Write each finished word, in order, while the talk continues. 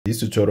This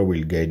tutorial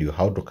will guide you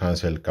how to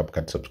cancel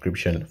CapCut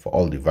subscription for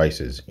all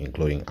devices,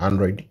 including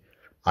Android,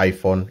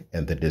 iPhone,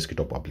 and the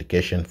desktop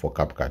application for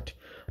CapCut.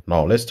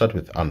 Now, let's start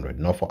with Android.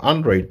 Now, for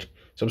Android,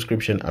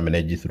 subscription are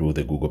managed through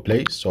the Google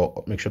Play.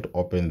 So make sure to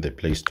open the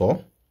Play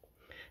Store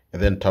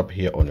and then tap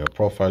here on your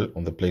profile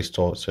on the Play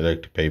Store,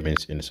 select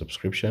payments in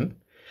subscription,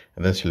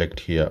 and then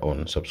select here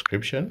on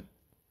subscription,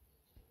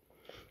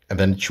 and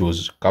then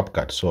choose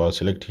CapCut. So I'll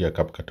select here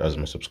CapCut as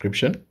my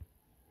subscription.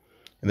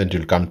 And then it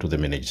will come to the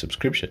manage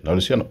subscription. Now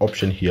you see an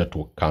option here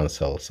to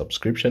cancel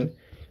subscription.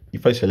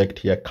 If I select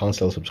here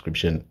cancel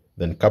subscription,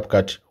 then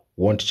CapCut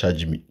won't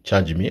charge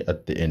me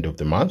at the end of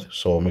the month.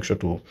 So make sure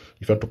to,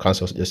 if you want to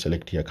cancel, just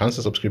select here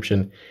cancel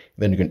subscription.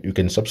 Then you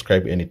can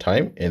subscribe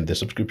anytime, and the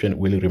subscription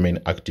will remain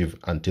active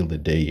until the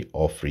day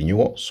of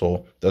renewal.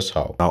 So that's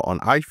how. Now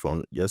on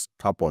iPhone, just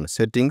tap on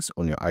settings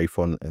on your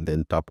iPhone and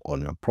then tap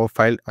on your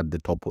profile at the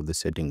top of the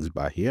settings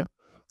bar here.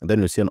 And then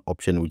you'll see an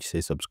option which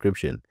says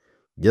subscription.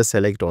 Just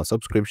select on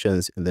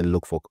subscriptions and then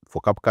look for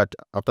CapCut.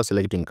 After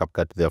selecting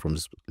CapCut there from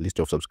this list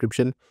of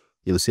subscription,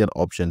 you'll see an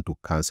option to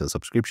cancel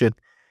subscription,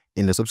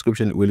 and the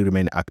subscription will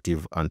remain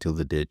active until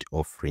the date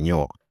of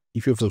renewal.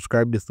 If you've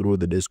subscribed through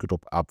the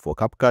desktop app for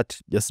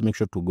CapCut, just make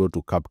sure to go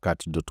to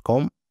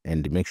CapCut.com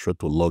and make sure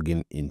to log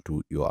in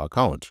into your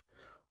account.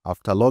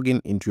 After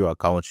logging into your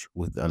account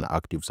with an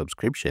active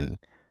subscription,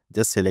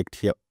 just select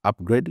here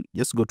upgrade.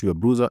 Just go to your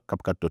browser,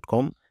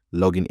 CapCut.com,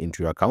 log in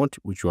into your account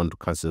which you want to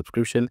cancel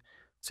subscription.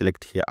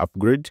 Select here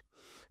upgrade,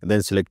 and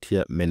then select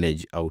here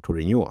manage auto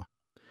renewal.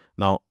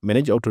 Now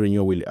manage auto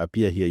renewal will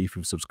appear here if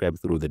you've subscribed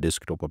through the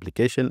desktop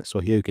application.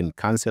 So here you can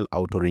cancel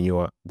auto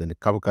renewal, then the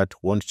CapCut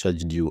won't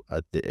charge you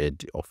at the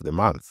end of the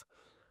month.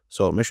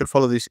 So make sure to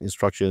follow these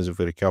instructions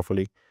very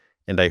carefully,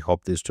 and I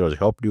hope this tutorial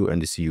helped you,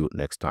 and see you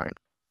next time.